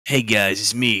Hey guys,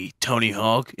 it's me, Tony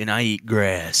Hawk, and I eat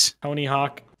grass. Tony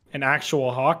Hawk, an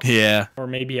actual hawk? Yeah. Or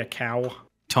maybe a cow.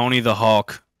 Tony the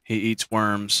Hawk. He eats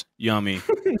worms. Yummy.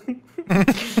 I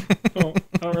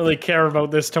don't really care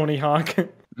about this Tony Hawk.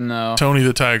 No. Tony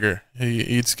the Tiger. He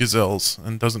eats gazelles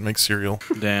and doesn't make cereal.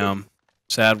 Damn.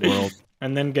 Sad world.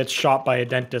 And then gets shot by a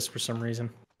dentist for some reason.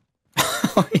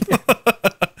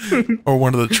 Or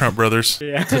one of the Trump brothers.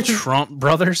 Yeah. The Trump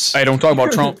brothers? Hey, don't talk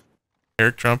about Trump.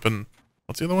 Eric Trump and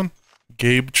what's the other one?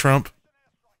 Gabe Trump.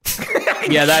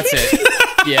 Yeah, that's it.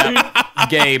 Yeah,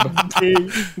 Gabe. I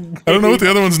don't know what the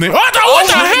other one's name. What the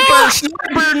hell?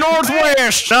 Sniper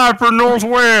Northwest! Sniper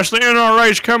Northwest! The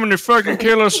NRA's coming to fucking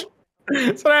kill us.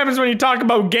 That's what happens when you talk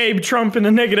about Gabe Trump in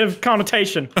a negative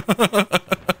connotation.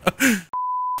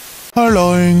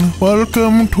 Hello,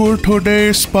 welcome to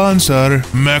today's sponsor,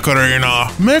 Macarena.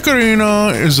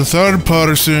 Macarena is a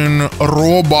third-person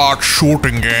robot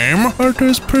shooting game. It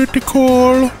is pretty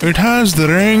cool. It has the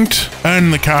ranked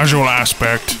and the casual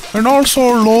aspect, and also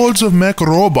loads of mech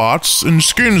robots and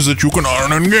skins that you can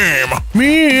earn in-game.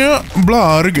 Me,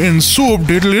 Blarg, and Soup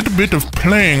did a little bit of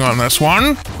playing on this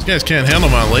one. These guys can't handle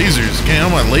my lasers.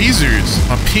 Can't handle my lasers.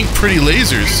 My pink pretty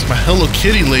lasers. My Hello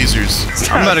Kitty lasers.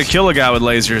 I'm about to kill a guy with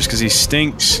lasers because he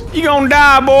stinks. You gonna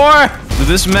die, boy! But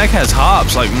this mech has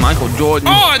hops like Michael Jordan.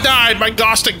 Oh, I died by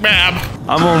Gostic Bab.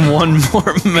 I'm on one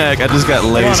more mech. I just got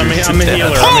lasers. I'm a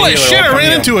healer. Holy shit, I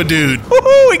ran into a dude.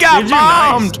 Woohoo, he got Did you?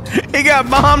 bombed! He got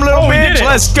bombed, little we bitch. did it.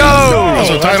 Let's go!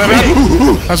 That's what I'm talking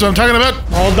about. That's what I'm talking about.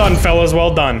 Well done, fellas.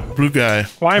 Well done. Blue guy.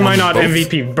 Why am I not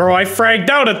MVP? Bro, I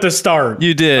fragged out at the start.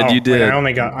 You did, Oh, you did. wait, I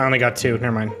only got 2.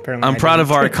 Never mind. Apparently I'm I proud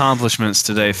didn't. of our accomplishments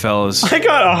today, fellas. I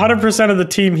got 100% of the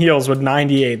team heals with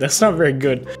 98. That's not very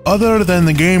good. Other than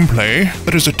the gameplay,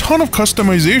 there is a ton of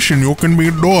customization you can be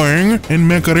doing in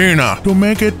Macarena to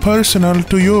make it personal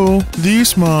to you.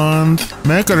 This month,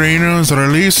 Macarena is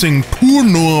releasing 2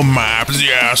 new maps,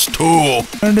 yes, 2.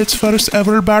 And its first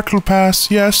ever Battle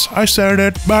Pass, yes, I said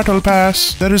it, Battle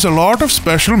Pass. There is a lot of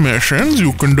special missions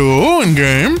you can do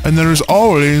in-game, and there is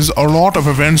always a lot of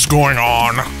events going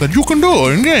on that you can do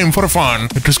in-game for fun.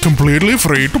 It is completely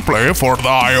free to play for the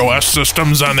iOS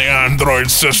systems and the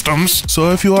Android systems.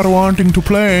 So if you are wanting to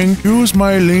play, use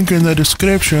my link in the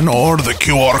description or the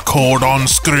QR code on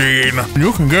screen.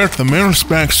 You can get the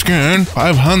mil-spec skin,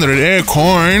 500 A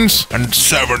coins, and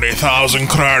 70,000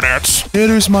 credits.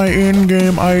 Here is my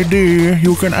in-game ID.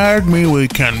 You can add me, we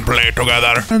can play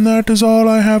together. And that is all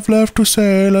I have left to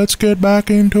say. Let's get back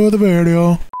into the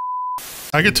video.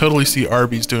 I could totally see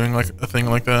Arby's doing like a thing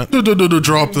like that.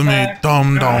 Drop the meat,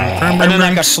 dum. And then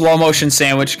like a slow motion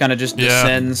sandwich kind of just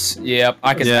descends. Yep,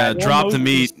 I can. Yeah, drop the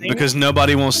meat because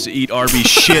nobody wants to eat Arby's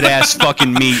shit ass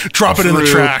fucking meat. Drop it in the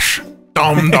trash.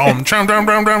 Dum. Chum.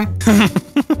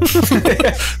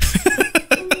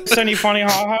 Any funny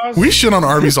ha-has? We shit on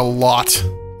Arby's a lot.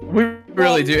 We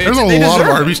really do. There's a lot of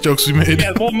Arby's jokes we made.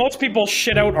 Yeah, well, most people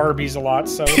shit out Arby's a lot,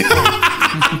 so.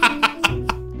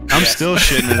 I'm still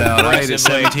shitting it out. I ate it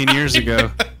 17 years ago.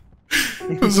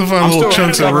 Those are fun little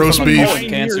chunks of roast beef.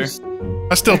 Cancer.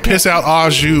 I still piss out au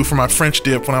jus for my French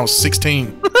dip when I was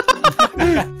 16.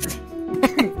 I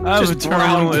have a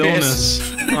terminal brown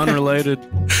illness. Unrelated.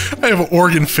 I have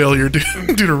organ failure due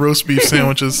to roast beef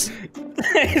sandwiches.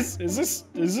 is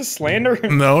this slander?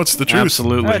 No, it's the truth.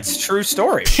 Absolutely. That's a true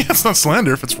story. It's not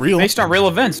slander if it's real. Based on real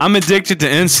events. I'm addicted to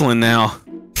insulin now.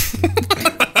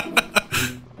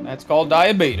 That's called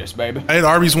diabetes, baby. I ate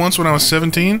Arby's once when I was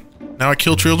 17. Now I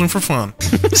kill children for fun.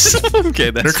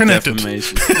 Okay, that's They're connected.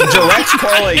 defamation. Direct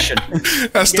correlation.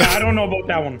 That's Yeah, I don't know about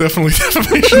that one. definitely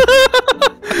defamation.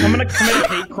 I'm gonna commit a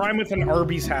hate crime with an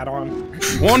Arby's hat on.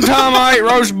 One time I ate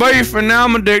roast beef and now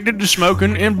I'm addicted to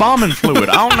smoking embalming fluid.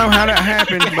 I don't know how that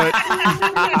happened, but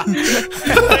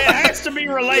It has to be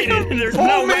related. There's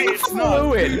no way it's not.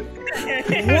 Fluid.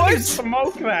 What?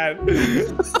 Smoke that.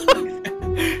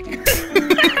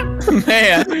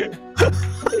 Man.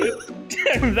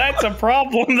 That's a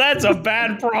problem. That's a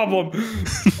bad problem.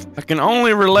 I can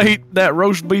only relate that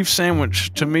roast beef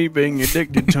sandwich to me being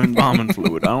addicted to embalming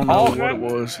fluid. I don't know what it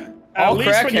was. At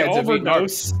least when you crackheads have eaten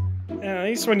overdose. Yeah, at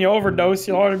least when you overdose,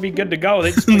 you'll already be good to go.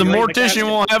 They just The put you right in mortician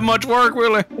won't have much work,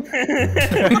 will he?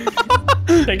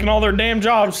 casket. Taking all their damn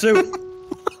jobs, too.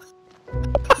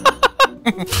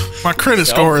 My credit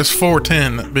score is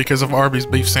 410 because of Arby's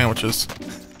beef sandwiches.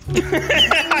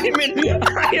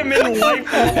 I am in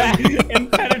lifelong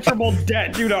impenetrable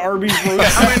debt due to Arby's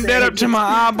roast. I'm in debt up to my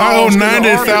I eyeballs. owe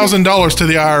 $90,000 to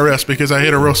the IRS because I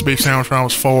ate a roast beef sandwich when I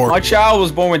was 4. My child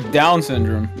was born with Down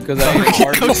syndrome because I ate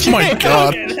Arby's. Oh my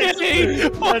god.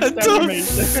 That's defamation.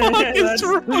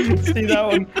 See that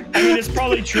one? I mean, it's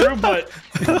probably true, but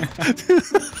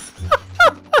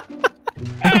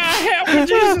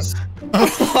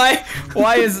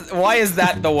Why is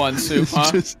that the one, Soup?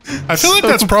 Huh? I feel like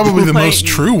that's probably the most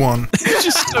true one. It's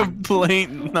just so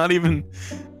blatant. Not even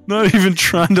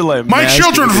trying to like. My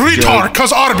children's retard,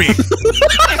 cause Arby.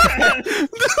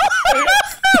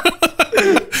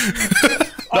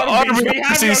 The Arby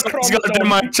has got in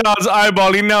my child's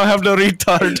eyeball. You now have the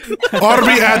retard.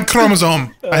 Arby add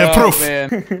chromosome. I have proof.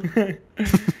 Man.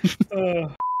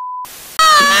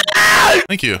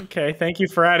 Thank you. Okay, thank you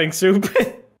for adding soup.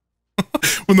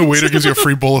 When the waiter gives you a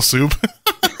free bowl of soup.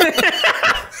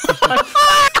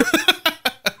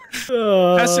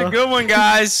 That's a good one,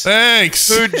 guys. Thanks.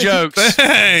 Food jokes.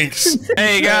 Thanks.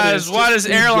 Hey guys, why does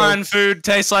airline food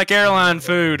taste like airline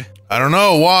food? I don't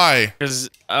know why. Because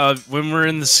when we're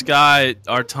in the sky,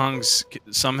 our tongues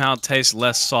somehow taste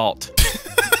less salt. Is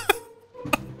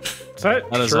that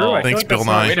is true? all. I feel Thanks, like Bill that's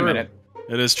not Nye. Wait a true. minute.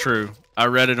 It is true. I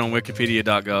read it on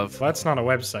wikipedia.gov. Well, that's not a I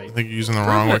website. think you're using the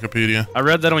wrong Wikipedia. I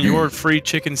read that on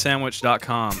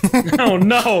yourfreechickensandwich.com. Oh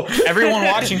no! Everyone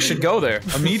watching should go there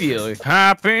immediately.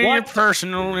 Copy your What?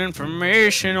 personal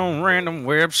information on random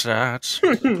websites.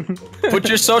 Put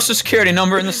your social security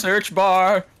number in the search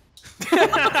bar.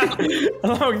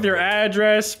 Along with your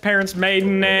address, parents'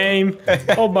 maiden name,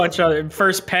 a whole bunch of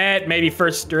first pet, maybe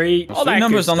first street. All that Three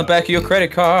numbers good on the stuff. back of your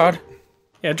credit card.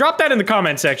 Yeah, drop that in the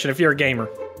comment section if you're a gamer.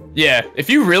 Yeah, if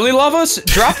you really love us,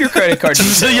 drop your credit card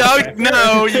So, details. yo,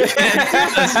 no, you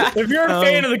can't. If you're a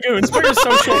fan of the Goons, put your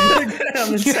social media down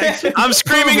in the section. I'm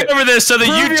screaming over this so the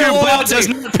Prove your YouTube bot loyalty.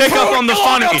 doesn't pick up on the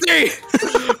funny.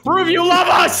 Prove you love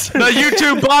us! The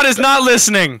YouTube bot is not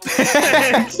listening.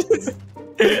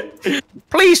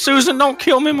 Please, Susan, don't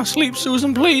kill me in my sleep,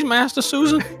 Susan. Please, Master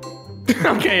Susan.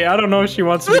 Okay, I don't know if she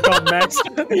wants to be called Master.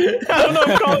 I don't know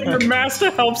if calling her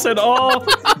Master helps at all.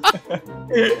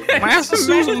 Master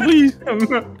Susan, please.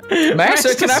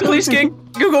 Master, can I please get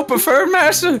Google Preferred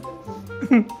Master?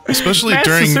 Especially Master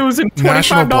during Susan,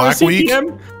 National $25 Black Week.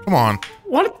 CPM? Come on.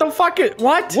 What the fuck?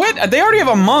 What? What? They already have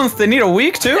a month. They need a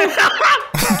week too.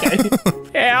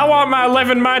 Yeah, I want my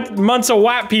 11 months of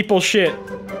white people shit.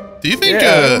 Do you think?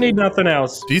 I don't need nothing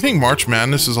else. Do you think March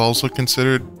Madness is also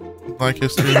considered Black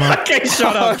History Month? Okay,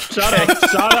 shut up. Shut up.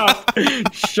 Shut up.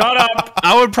 Shut up.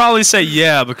 I would probably say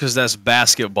yeah, because that's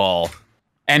basketball.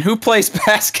 And who plays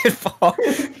basketball?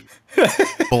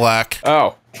 Black,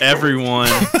 Oh, Everyone.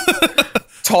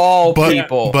 tall but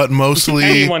people. but mostly.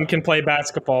 Anyone can play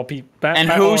basketball. And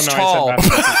who's tall?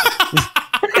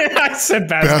 I said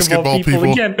basketball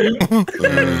people again.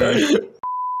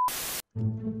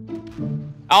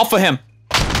 Alpha him.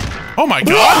 Oh my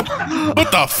god!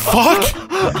 What the fuck?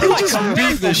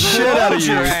 Beat the shit out of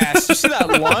you. Your ass. You see that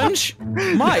lunge?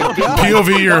 My god.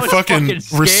 POV, you're a fucking fucking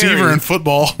scary. receiver in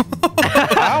football.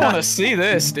 I want to see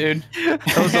this, dude.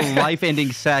 That was a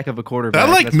life-ending sack of a quarterback.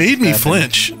 That like That's made me what's happening.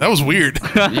 flinch. That was weird.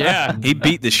 Yeah. He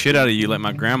beat the shit out of you like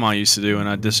my grandma used to do, and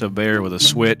I disobey her with a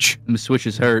switch. The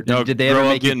switches hurt. No, Did they ever grow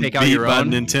up make you getting pick out beat your by a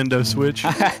own? Nintendo Switch?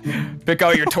 Pick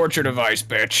out your torture device,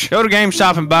 bitch. Go to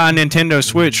GameStop and buy a Nintendo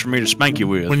Switch for me to spank you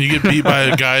with. When you get beat by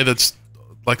a guy that's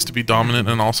likes to be dominant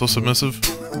and also submissive.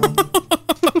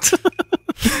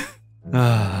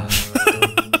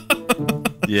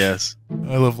 Yes.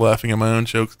 I love laughing at my own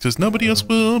jokes because nobody else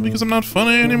will because I'm not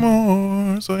funny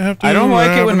anymore. So I have to. I don't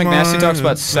like it when laugh McNasty at talks mine.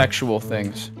 about sexual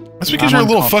things. That's because I'm you're a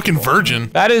little fucking uncomfortable. virgin.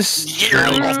 That is. You're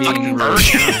a little fucking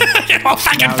virgin. You're a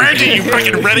fucking virgin, you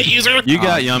fucking Reddit user. You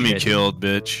got Oh, Yummy shit. killed,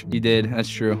 bitch. You did. That's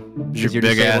true. Your Because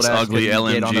big ass, disabled ugly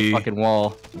because you did on the LMG. fucking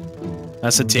wall.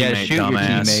 That's a Yeah, teammate, shoot your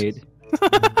dumbass.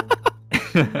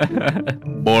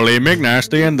 teammate. Bully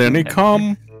McNasty, and then he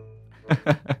come.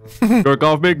 Jerk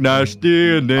off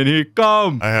McNasty and then he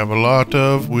come. I have a lot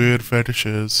of weird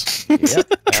fetishes. Yep.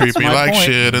 Treat me my like point.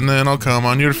 shit, and then I'll come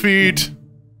on your feet.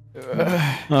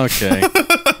 Okay.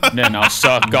 Then I'll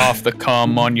suck off the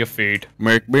cum on your feet.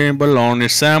 Make me a bologna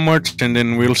sandwich, and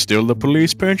then we'll steal the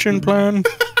police pension plan.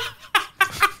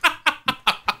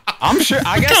 I'm sure.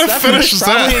 I guess kind of that fetish is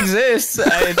probably that? exists.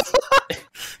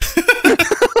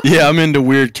 Yeah, I'm into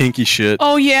weird kinky shit.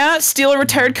 Oh yeah, steal a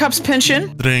retired cup's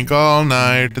pension. Drink all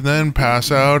night and then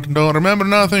pass out and don't remember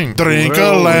nothing. Drink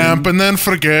a lamp and then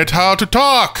forget how to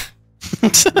talk.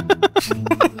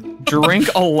 Drink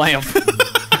a lamp.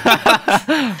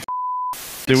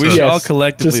 Dude, we So- should all Yes,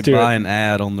 collectively just do buy it. an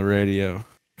ad on the radio.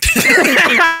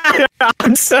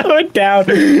 I'm so down.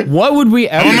 What would we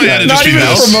ever? Oh my God, it Not just be even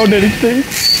this. promote anything.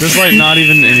 Just like not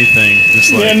even anything.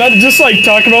 Just like Yeah, not just like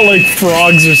talk about like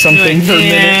frogs or something for a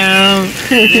minute.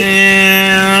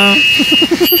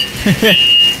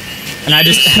 And I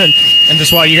just, and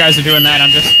just while you guys are doing that, I'm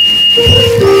just.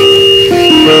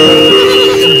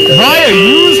 buy a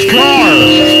used car.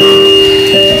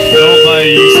 Don't buy a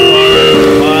used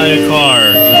car. Buy a car.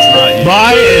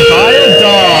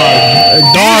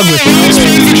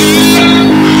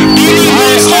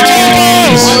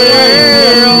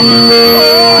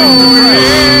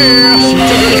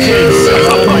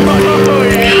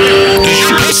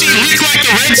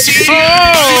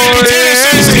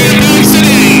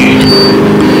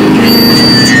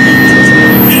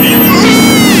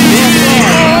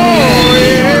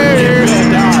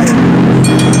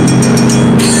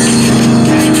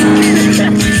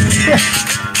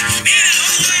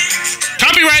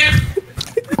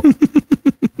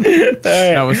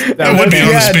 That was That would be on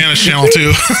the Spanish channel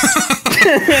too.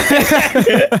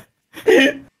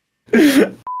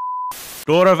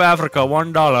 Door of Africa,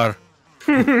 $1.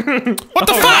 What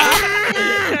the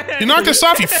fuck? You knocked us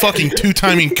off, you fucking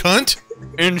two-timing cunt.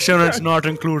 Insurance not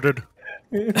included.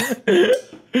 Okay.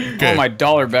 Oh, my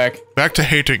dollar back. Back to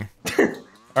hating.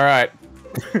 All right.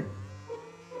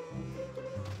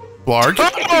 Blarg?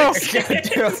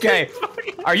 Okay.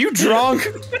 Are you drunk?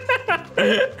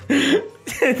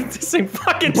 This thing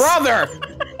fucking Brother!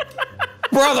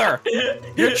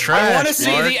 You're trash. I want to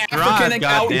see the African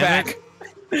outback.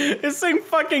 This thing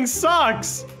fucking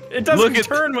sucks. It doesn't Look at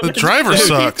turn when The there's driver two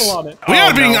sucks. people on it. We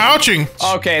are being ouching.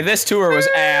 Okay, this tour was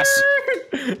ass.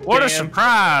 What a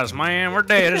surprise, man. We're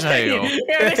dead as hell.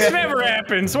 Yeah, this never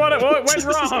happens. What went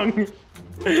wrong?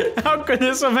 How could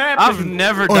this have happened? I've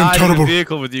never died in terrible. a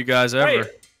vehicle with you guys ever.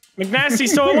 Wait,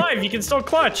 McNasty's still alive. You can still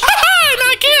clutch. And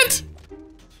I can't.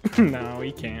 No,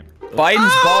 he can't.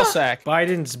 Biden's ball sack.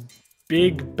 Biden's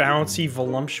big, bouncy,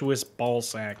 voluptuous ball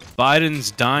sack.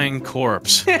 Biden's dying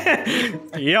corpse.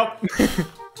 Yep.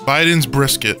 Biden's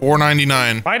brisket,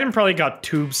 $4.99. Biden probably got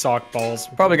tube sock balls.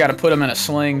 Probably got to put him in a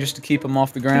sling just to keep him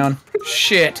off the ground.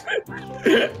 Shit.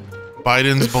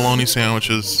 Biden's bologna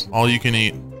sandwiches, all you can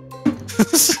eat.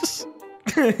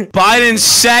 Biden's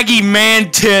saggy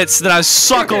man tits that I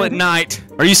suckle at night.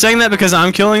 Are you saying that because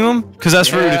I'm killing them? Because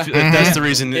that's rude. If that's the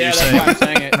reason that Yeah, you're that's saying why I'm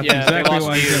saying it. Yeah, they exactly lost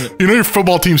why I to you. said it. You know your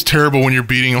football team's terrible when you're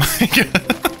beating like.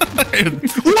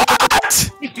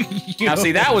 What? Now,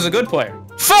 see, that was a good player.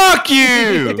 Fuck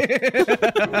you!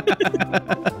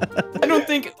 I don't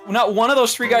think not one of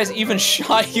those three guys even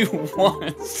shot you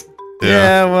once.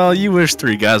 Yeah, well, you wish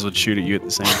 3 guys would shoot at you at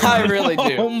the same time. I really Oh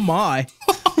do. my.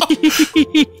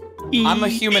 I'm a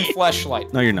human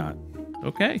fleshlight. No, you're not.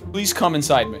 Okay. Please come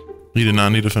inside me. You did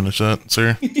not need to finish that,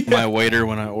 sir. My waiter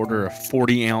when I order a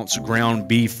 40-ounce ground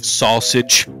beef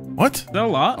sausage. What? Is that a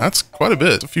lot? That's quite a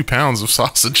bit. A few pounds of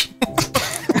sausage.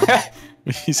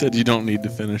 He said you don't need to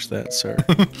finish that, sir.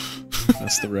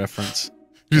 That's the reference.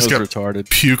 You just That got was retarded.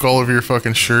 puke all over your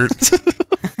fucking shirt.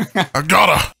 I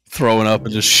gotta. Throwing up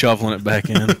and just shoveling it back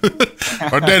in.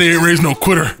 Our daddy ain't raised no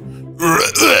quitter.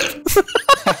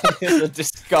 It's a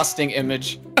disgusting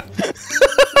image.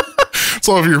 It's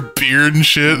all over your beard and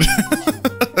shit.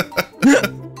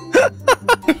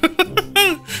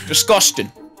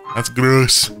 Disgusting. That's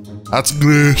gross. That's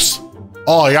gross.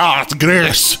 Oh yeah, it's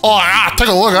gross. Oh yeah, take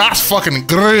a look. That's fucking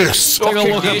gross. Take a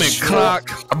look at me, crack.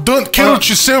 I don't care what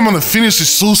you say. I'm gonna finish this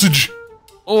sausage.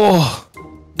 Oh,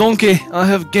 donkey, I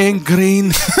have gangrene.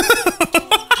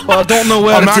 But I don't know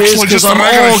where I'm it is actually just because a I'm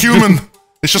regular all human.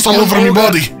 It's just all over my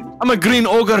body. I'm a green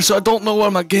ogre, so I don't know where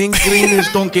my gangrene is,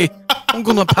 donkey. I'm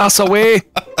gonna pass away.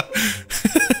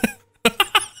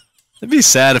 It'd be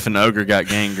sad if an ogre got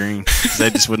gangrene. They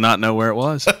just would not know where it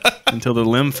was until the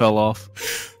limb fell off.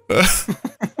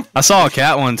 I saw a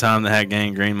cat one time that had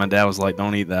gangrene. My dad was like,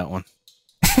 "Don't eat that one."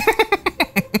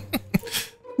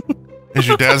 Is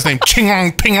your dad's name Ching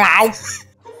Long Ping Lao?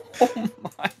 Oh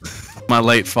my. My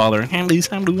late father.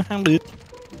 Hamlet.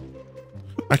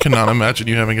 I cannot imagine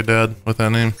you having a dad with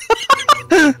that name.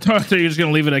 So you're just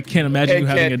gonna leave it. I can't imagine you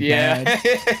having a dad.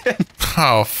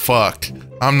 Oh fuck!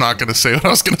 I'm not gonna say what I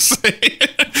was gonna say.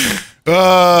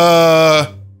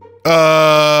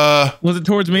 Was it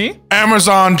towards me?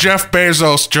 Amazon Jeff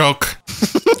Bezos joke.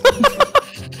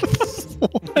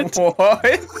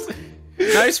 What?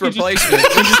 Nice replacement.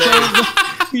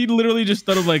 He literally just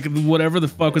thought of like whatever the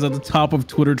fuck was at the top of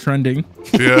Twitter trending.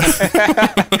 Yeah.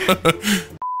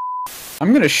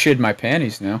 I'm gonna shit my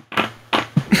panties now.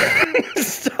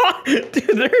 Stop.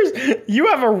 Dude, you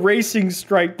have a racing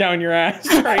stripe down your ass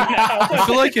right now. I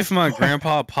feel like if my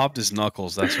grandpa popped his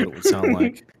knuckles, that's what it would sound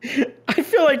like. I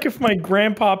feel like if my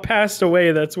grandpa passed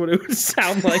away, that's what it would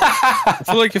sound like. I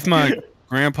feel like if my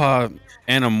grandpa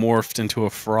anamorphed into a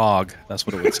frog, that's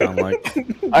what it would sound like.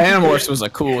 Animorphs was a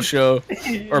cool show or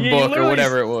You book or literally-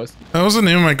 whatever it was. That was the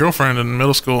name of my girlfriend in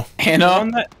middle school.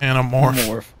 Anamorph.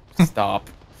 Anamorph. Stop.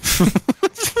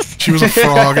 She was a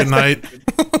frog at night.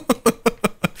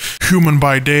 Human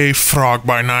by day, frog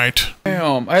by night.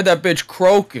 Damn, I had that bitch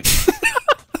croaking.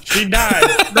 She died.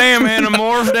 Damn,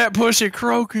 anamorph, that pussy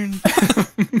croaking.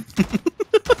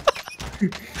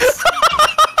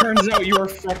 Turns out you were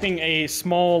fucking a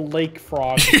small lake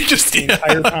frog You just the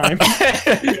entire time.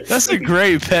 That's a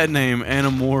great pet name,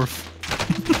 anamorph.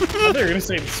 I thought you were gonna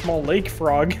say small lake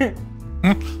frog.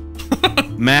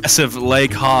 Massive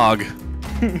lake hog.